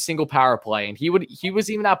every single power play, and he was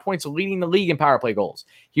even at points leading the league in power play goals.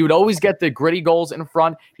 He would always get the gritty goals in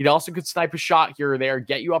front. He'd also could snipe a shot here or there,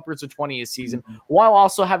 get you upwards of 20 a season, while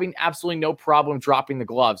also having absolutely no problem dropping the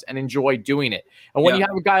gloves and enjoy doing it. And when you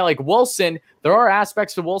have a guy like Wilson, there are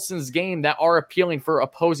aspects to Wilson's game that are appealing for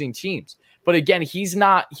opposing teams. But again, he's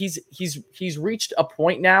reached a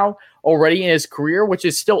point now already in his career, which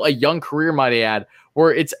is still a young career, might I add,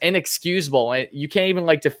 where it's inexcusable. And you can't even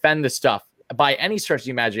defend the stuff by any stretch of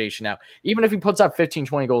the imagination now. Even if he puts up 15,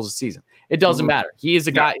 20 goals a season, it doesn't matter. He is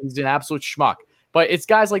a guy, he's an absolute schmuck. But it's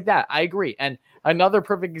guys like that. I agree. And another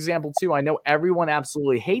perfect example too, I know everyone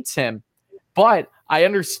absolutely hates him, but I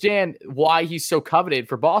understand why he's so coveted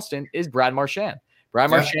for Boston, is Brad Marchand. Brad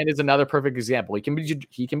Marchand is another perfect example.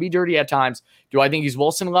 He can be dirty at times. Do I think he's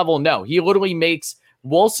Wilson level? No. He literally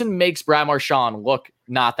Wilson makes Brad Marchand look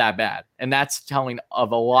not that bad, and that's telling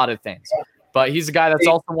of a lot of things. But he's a guy that's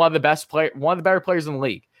also one of the better players in the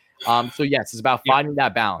league. So yes, it's about finding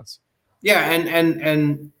that balance. Yeah,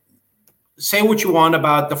 and say what you want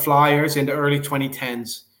about the Flyers in the early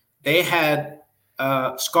 2010s. They had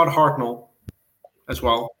Scott Hartnell as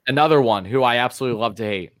well. Another one who I absolutely love to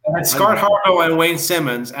hate. They had Scott Hartnell and Wayne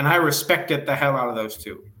Simmons, and I respected the hell out of those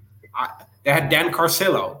two. They had Dan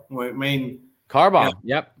Carcillo. Carbon,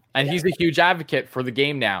 yep. And he's a huge advocate for the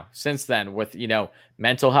game now since then with,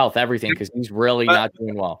 mental health, everything, because he's really not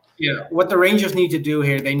doing well. Yeah, what the Rangers need to do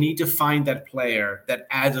here, they need to find that player that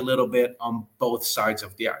adds a little bit on both sides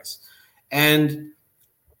of the ice. And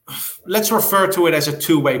let's refer to it as a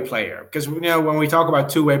two-way player, because when we talk about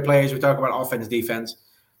two-way players, we talk about offense, defense.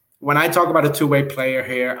 When I talk about a two-way player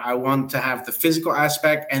here, I want to have the physical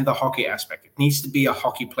aspect and the hockey aspect. It needs to be a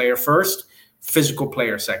hockey player first, physical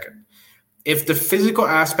player second. If the physical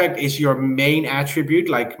aspect is your main attribute,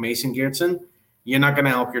 like Mason Geertsen, you're not going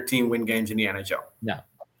to help your team win games in the NHL. No.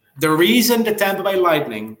 The reason the Tampa Bay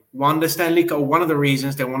Lightning won the Stanley Cup, one of the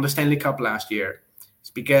reasons they won the Stanley Cup last year, is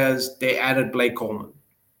because they added Blake Coleman,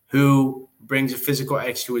 who brings a physical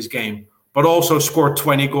edge to his game, but also scored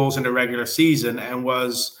 20 goals in the regular season and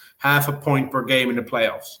was half a point per game in the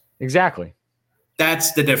playoffs. Exactly.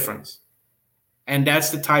 That's the difference. And that's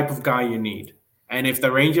the type of guy you need. And if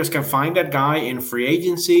the Rangers can find that guy in free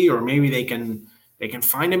agency, or maybe they can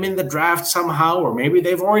find him in the draft somehow, or maybe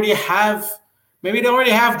they already have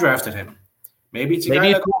drafted him. Maybe it's a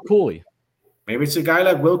guy like Cooley. Maybe it's a guy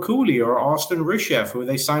like Will Cooley or Austin Rushev, who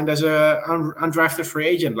they signed as a undrafted free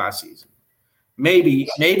agent last season. Maybe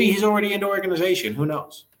he's already in the organization. Who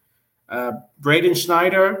knows? Braden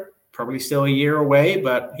Schneider, probably still a year away,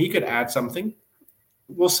 but he could add something.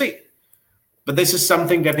 We'll see. But this is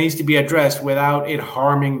something that needs to be addressed without it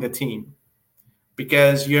harming the team,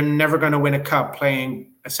 because you're never going to win a cup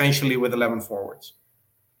playing essentially with 11 forwards.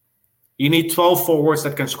 You need 12 forwards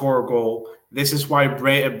that can score a goal. This is why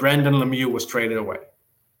Brendan Lemieux was traded away,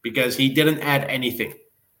 because he didn't add anything.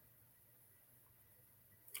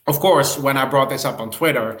 Of course, when I brought this up on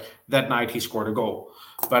Twitter, that night he scored a goal.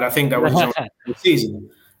 But I think that was the season.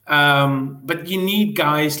 But you need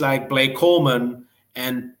guys like Blake Coleman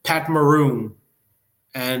and Pat Maroon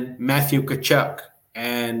and Matthew Tkachuk.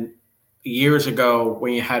 And years ago,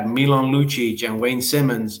 when you had Milan Lucic and Wayne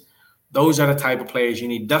Simmons, those are the type of players you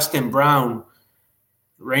need. Dustin Brown,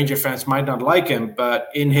 Ranger fans might not like him, but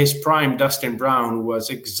in his prime, Dustin Brown was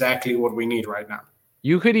exactly what we need right now.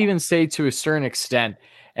 You could even say, to a certain extent,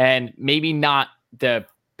 and maybe not the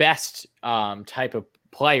best type of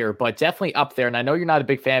player, but definitely up there. And I know you're not a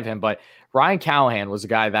big fan of him, but Ryan Callahan was a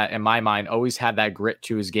guy that, in my mind, always had that grit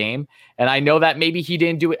to his game. And I know that maybe he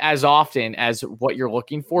didn't do it as often as what you're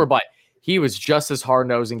looking for, but he was just as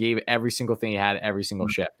hard-nosed and gave every single thing he had every single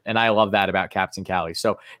shift. And I love that about Captain Cali.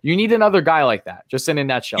 So you need another guy like that, just in a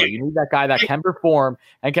nutshell. You need that guy that can perform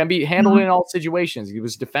and can be handled in all situations. He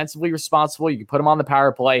was defensively responsible. You can put him on the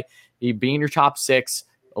power play. He'd be in your top six,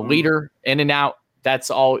 a leader, in and out. That's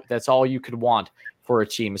all you could want for a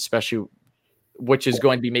team, especially which is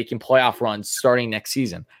going to be making playoff runs starting next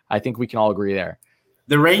season. I think we can all agree there.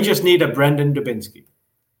 The Rangers need a Brendan Dubinsky.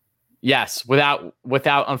 Yes, without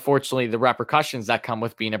unfortunately the repercussions that come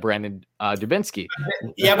with being a Brandon Dubinsky.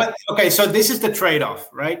 Yeah, but okay, so this is the trade-off,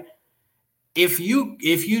 right? If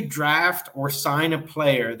you draft or sign a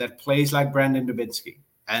player that plays like Brandon Dubinsky,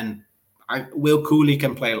 and Will Cooley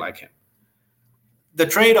can play like him, the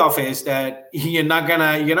trade-off is that you're not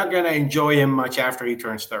gonna enjoy him much after he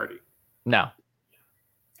turns 30. No,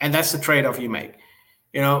 and that's the trade-off you make.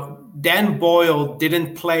 You know, Dan Boyle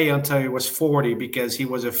didn't play until he was 40 because he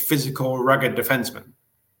was a physical, rugged defenseman.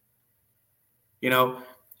 You know,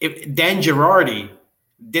 if Dan Girardi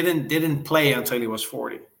didn't play until he was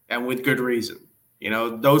 40, and with good reason. You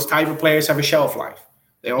know, those type of players have a shelf life.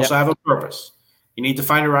 They also have a purpose. You need to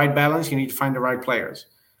find the right balance. You need to find the right players.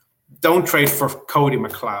 Don't trade for Cody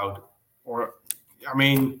McLeod.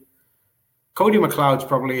 Cody McLeod's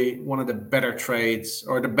probably one of the better trades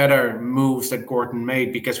or the better moves that Gorton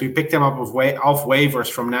made, because we picked him up off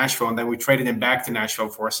waivers from Nashville, and then we traded him back to Nashville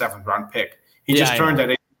for a 7th-round pick. He just turned that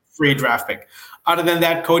into a free draft pick. Other than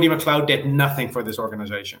that, Cody McLeod did nothing for this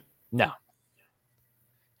organization. No.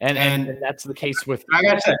 And that's the case with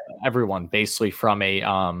everyone, basically, from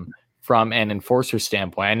an enforcer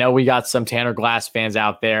standpoint. I know we got some Tanner Glass fans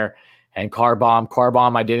out there, and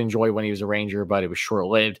Carbomb I did enjoy when he was a Ranger, but it was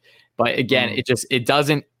short-lived. But again, it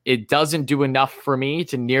doesn't do enough for me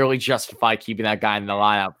to nearly justify keeping that guy in the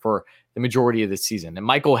lineup for the majority of the season. And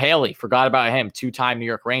Michael Haley, forgot about him, 2-time New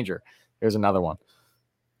York Ranger. There's another one.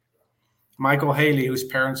 Michael Haley, whose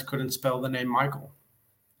parents couldn't spell the name Michael.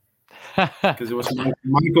 Because it was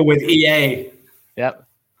Michael with EA. Yep.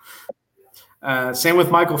 Same with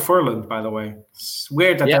Michael Furland, by the way. It's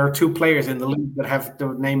weird that there are 2 players in the league that have the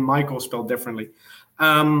name Michael spelled differently.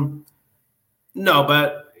 No,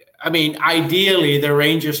 but I mean, ideally, the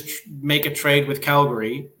Rangers make a trade with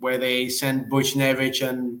Calgary where they send Buchnevich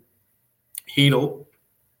and Hedl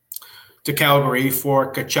to Calgary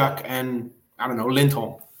for Tkachuk and, I don't know,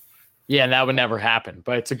 Lindholm. Yeah, and that would never happen,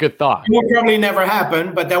 but it's a good thought. It will probably never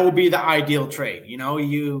happen, but that will be the ideal trade. You know,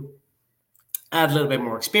 you add a little bit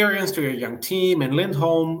more experience to your young team in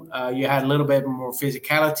Lindholm. You had a little bit more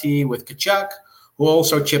physicality with Tkachuk, who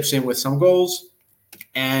also chips in with some goals.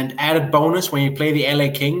 And added bonus, when you play the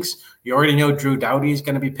LA Kings, you already know Drew Doughty is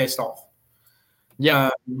going to be pissed off. Yeah,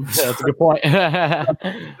 that's a good point.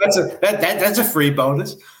 that's a free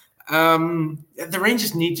bonus. The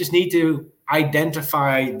Rangers just need to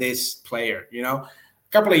identify this player. You know, a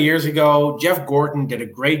couple of years ago, Jeff Gorton did a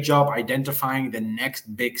great job identifying the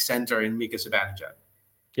next big center in Mika Zibanejad.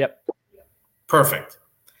 Yep, perfect.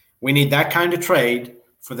 We need that kind of trade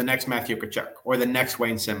for the next Matthew Tkachuk or the next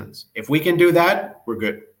Wayne Simmons. If we can do that, we're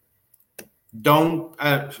good. Don't.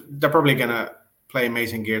 They're probably gonna play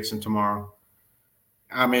Mason Geertsen tomorrow.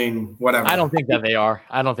 I mean, whatever. I don't think that they are.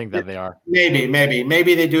 I don't think that they are. Maybe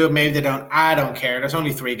they do it. Maybe they don't. I don't care. There's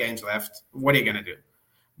only 3 games left. What are you gonna do?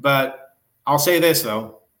 But I'll say this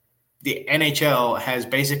though: the NHL has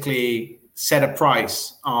basically set a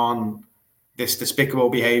price on this despicable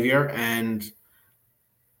behavior, and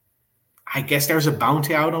I guess there's a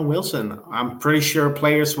bounty out on Wilson. I'm pretty sure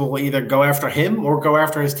players will either go after him or go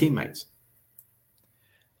after his teammates.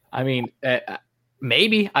 I mean,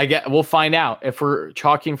 maybe. We'll find out. If we're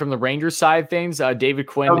talking from the Rangers side of things, David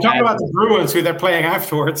Quinn. I'm talking about the Bruins, who they're playing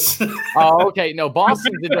afterwards. Oh, okay. No,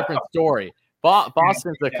 Boston's a different story.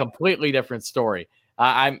 Boston's a completely different story.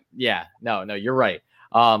 No, you're right.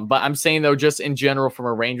 But I'm saying, though, just in general, from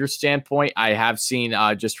a Rangers standpoint, I have seen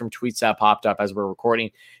just from tweets that popped up as we're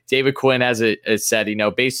recording, David Quinn has said,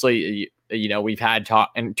 basically, we've had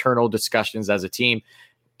internal discussions as a team.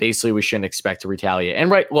 Basically, we shouldn't expect to retaliate. And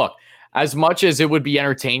look, as much as it would be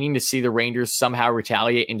entertaining to see the Rangers somehow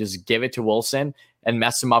retaliate and just give it to Wilson and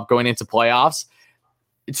mess him up going into playoffs,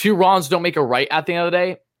 2 wrongs don't make a right at the end of the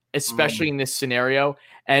day, especially in this scenario.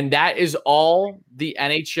 And that is all the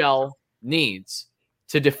NHL needs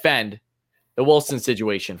to defend the Wilson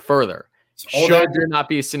situation further. Should there not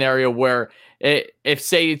be a scenario where if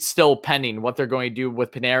say it's still pending what they're going to do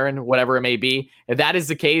with Panarin, whatever it may be, if that is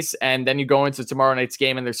the case, and then you go into tomorrow night's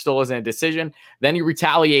game and there still isn't a decision, then you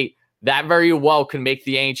retaliate, that very well can make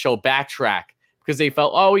the NHL backtrack because they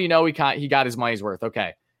felt, he got his money's worth.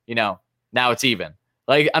 Okay. Now it's even.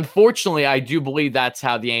 Unfortunately, I do believe that's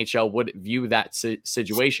how the NHL would view that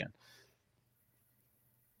situation.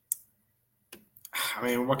 I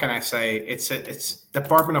mean, what can I say? It's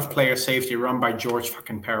Department of Player Safety run by George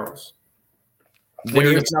fucking Peros.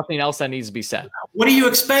 There's nothing else that needs to be said. What do you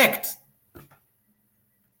expect?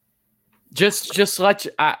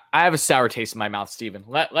 I have a sour taste in my mouth, Steven.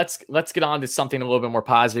 Let's get on to something a little bit more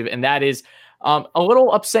positive, and that is a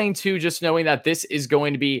little upsetting too, just knowing that this is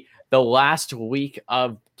going to be the last week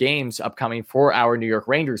of games upcoming for our New York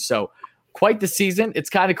Rangers. So quite the season. It's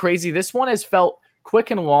kind of crazy. This one has felt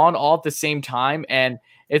quick and long all at the same time, and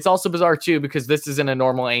it's also bizarre too because this isn't a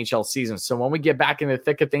normal NHL season. So when we get back in the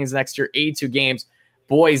thick of things next year, 82 games,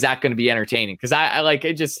 boy, is that going to be entertaining because I like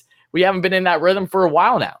it. We haven't been in that rhythm for a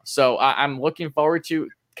while now. So I'm looking forward to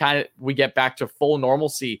we get back to full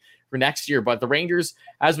normalcy for next year. But the Rangers,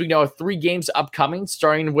 as we know, have 3 games upcoming,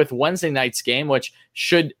 starting with Wednesday night's game, which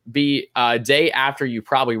should be a day after you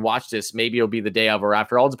probably watch this. Maybe it'll be the day of or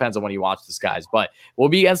after. All depends on when you watch this, guys. But we'll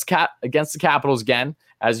be against the Capitals again,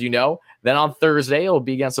 as you know. Then on Thursday, it'll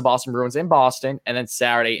be against the Boston Bruins in Boston, and then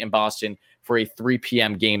Saturday in Boston for a 3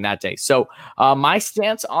 p.m. game that day. So my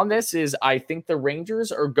stance on this is I think the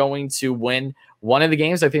Rangers are going to win one of the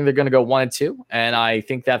games. I think they're going to go 1-2, and I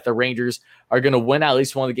think that the Rangers are going to win at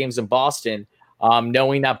least one of the games in Boston,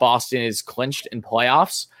 knowing that Boston is clinched in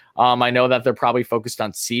playoffs. I know that they're probably focused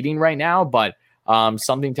on seeding right now, but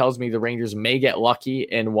something tells me the Rangers may get lucky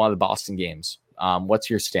in one of the Boston games. What's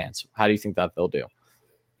your stance? How do you think that they'll do?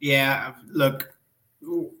 Yeah, look,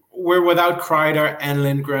 we're without Kreider and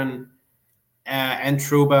Lindgren and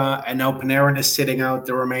Trouba, and now Panarin is sitting out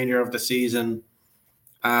the remainder of the season.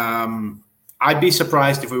 I'd be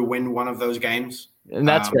surprised if we win one of those games. And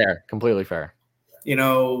that's fair, completely fair.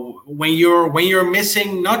 When you're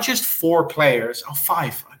missing not just 4 players,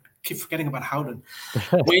 5. I keep forgetting about Howden.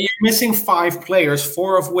 When you're missing 5 players,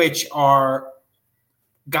 4 of which are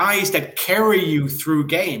guys that carry you through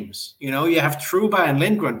games. You have Trouba and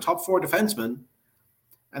Lindgren, top 4 defensemen,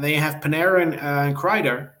 and then you have Panarin and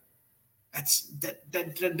Kreider.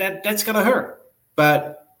 That's gonna hurt.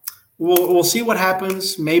 But we'll see what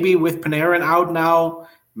happens. Maybe with Panarin out now,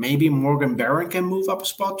 maybe Morgan Barron can move up a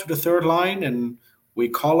spot to the 3rd line, and we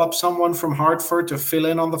call up someone from Hartford to fill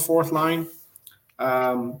in on the 4th line.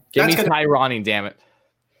 Give me Tyroning, damn it.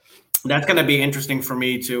 That's going to be interesting for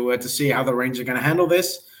me to see how the Rangers are going to handle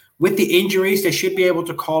this. With the injuries, they should be able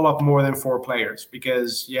to call up more than 4 players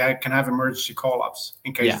because, it can have emergency call-ups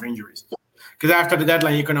in case of injuries. Because after the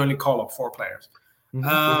deadline, you can only call up 4 players.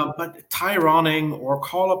 Mm-hmm. But Tyroning or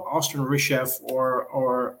call up Austin Rishev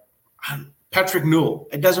or Patrick Newell,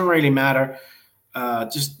 it doesn't really matter.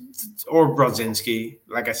 Or Brodzinski,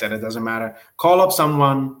 like I said, it doesn't matter. Call up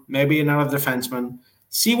someone, maybe another defenseman.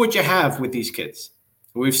 See what you have with these kids.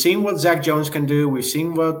 We've seen what Zach Jones can do. We've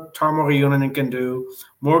seen what Tarmo Reunanen can do.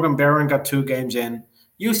 Morgan Barron got 2 games in.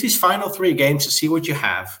 Use these final 3 games to see what you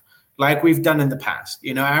have, like we've done in the past.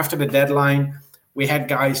 After the deadline, we had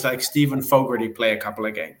guys like Stephen Fogarty play a couple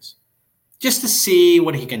of games just to see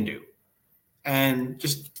what he can do and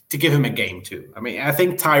just to give him a game too. I mean, I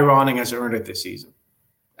think Tyroning has earned it this season.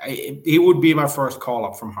 he would be my first call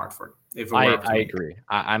up from Hartford. If it were up to I me. agree.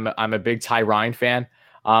 I'm a big Ty Ryan fan.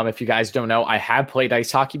 If you guys don't know, I have played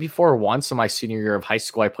ice hockey before once in my senior year of high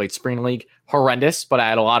school. I played spring league, horrendous, but I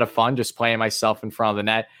had a lot of fun just playing myself in front of the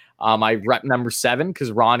net. I rep number 7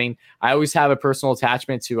 because Ronning, I always have a personal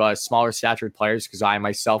attachment to smaller statured players because I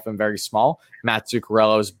myself am very small. Matt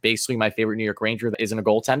Zuccarello is basically my favorite New York Ranger that isn't a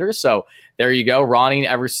goaltender. So there you go. Ronning,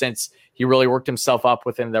 ever since he really worked himself up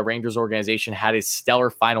within the Rangers organization, had his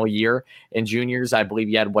stellar final year in juniors. I believe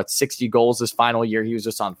he had 60 goals this final year. He was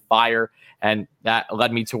just on fire. And that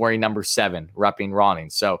led me to wearing number 7, repping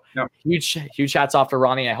Ronning. So huge hats off to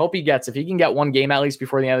Ronning. I hope if he can get one game at least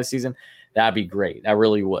before the end of the season, that'd be great. That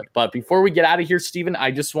really would. But before we get out of here, Steven, I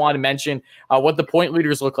just want to mention what the point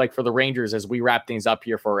leaders look like for the Rangers as we wrap things up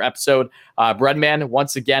here for our episode. Breadman,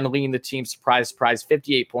 once again, leading the team, surprise,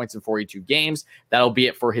 58 points in 42 games. That'll be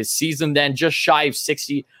it for his season then. Just shy of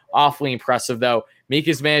 60. Awfully impressive, though. Mika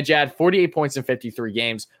Zibanejad, 48 points in 53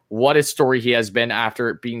 games. What a story he has been after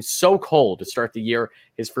it being so cold to start the year,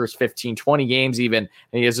 his first 15, 20 games even,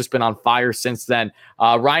 and he has just been on fire since then.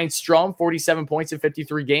 Ryan Strome, 47 points in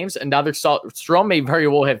 53 games. Another Strome may very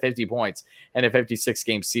well hit 50 points in a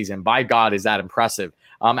 56-game season. By God, is that impressive.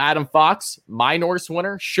 Adam Fox, my Norris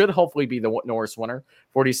winner, should hopefully be the Norris winner.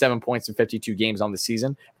 47 points in 52 games on the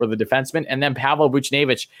season for the defenseman. And then Pavel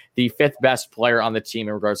Buchnevich, the 5th best player on the team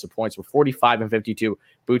in regards to points, with 45 and 52.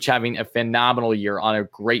 Buch having a phenomenal year on a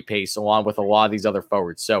great pace, along with a lot of these other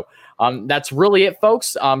forwards. So that's really it,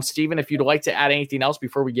 folks. Steven, if you'd like to add anything else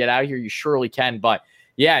before we get out of here, you surely can. But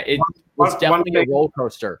yeah, it was definitely a roller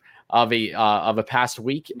coaster of a past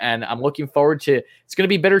week, and I'm looking forward to. It's going to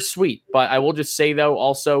be bittersweet, but I will just say though,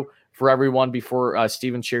 also for everyone, before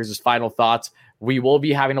Steven shares his final thoughts, we will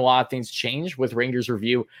be having a lot of things change with Rangers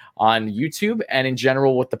Review on YouTube and in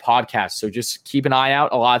general with the podcast. So just keep an eye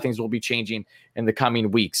out. A lot of things will be changing in the coming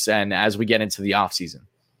weeks and as we get into the off season.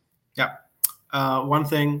 Yeah. One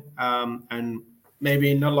thing, and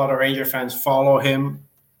maybe not a lot of Ranger fans follow him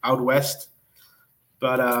out west,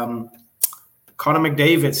 but Connor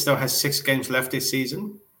McDavid still has 6 games left this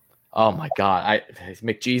season. Oh my God.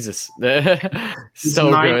 McJesus.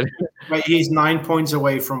 Good. But he's 9 points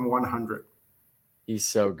away from 100. He's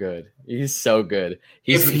so good. He's so good.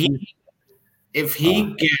 If he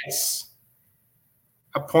gets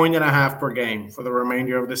a 1.5 per game for the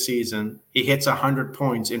remainder of the season, he hits 100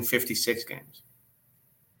 points in 56 games.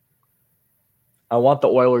 I want the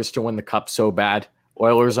Oilers to win the cup so bad.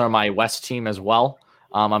 Oilers are my West team as well.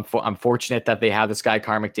 I'm fortunate that they have this guy,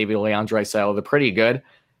 Connor McDavid, Leon Draisaitl. They're pretty good.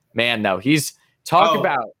 Man, though,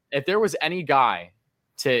 about if there was any guy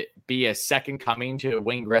to be a second coming to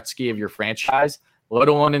Wayne Gretzky of your franchise, let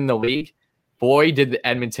alone in the league, boy, did the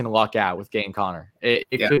Edmonton luck out with getting Connor. It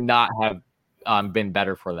could not have been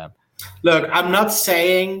better for them. Look, I'm not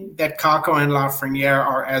saying that Kakko and Lafreniere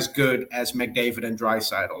are as good as McDavid and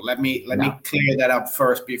Draisaitl. Let me clear that up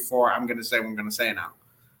first before I'm going to say what I'm going to say now.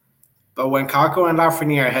 But when Kakko and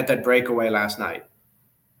Lafreniere had that breakaway last night,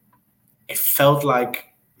 it felt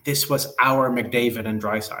like this was our McDavid and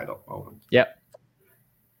Draisaitl moment. Yep.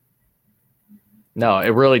 No, it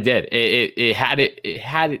really did. It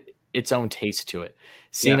had its own taste to it.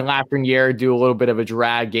 Seeing Lafreniere do a little bit of a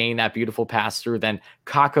drag, gain that beautiful pass through, then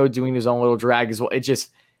Kakko doing his own little drag as well.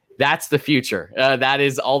 That's the future. That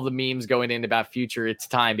is all the memes going in about future. It's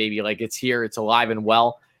time, baby. Like it's here. It's alive and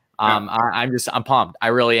well. I'm pumped. I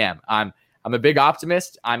really am. I'm a big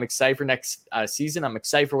optimist. I'm excited for next season. I'm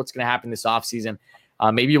excited for what's going to happen this offseason.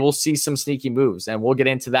 Maybe we'll see some sneaky moves, and we'll get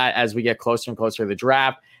into that as we get closer and closer to the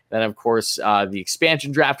draft. Then, of course, the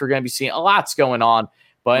expansion draft, we're going to be seeing a lot's going on.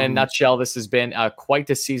 But in a nutshell, this has been quite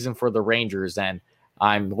the season for the Rangers, and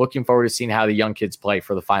I'm looking forward to seeing how the young kids play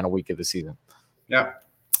for the final week of the season. Yeah.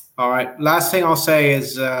 All right. Last thing I'll say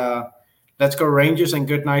is let's go Rangers, and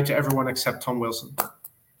good night to everyone except Tom Wilson.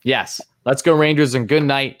 Yes. Let's go Rangers, and good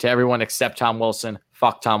night to everyone except Tom Wilson.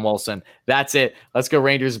 Fuck Tom Wilson. That's it. Let's go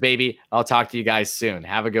Rangers, baby. I'll talk to you guys soon.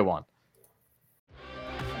 Have a good one.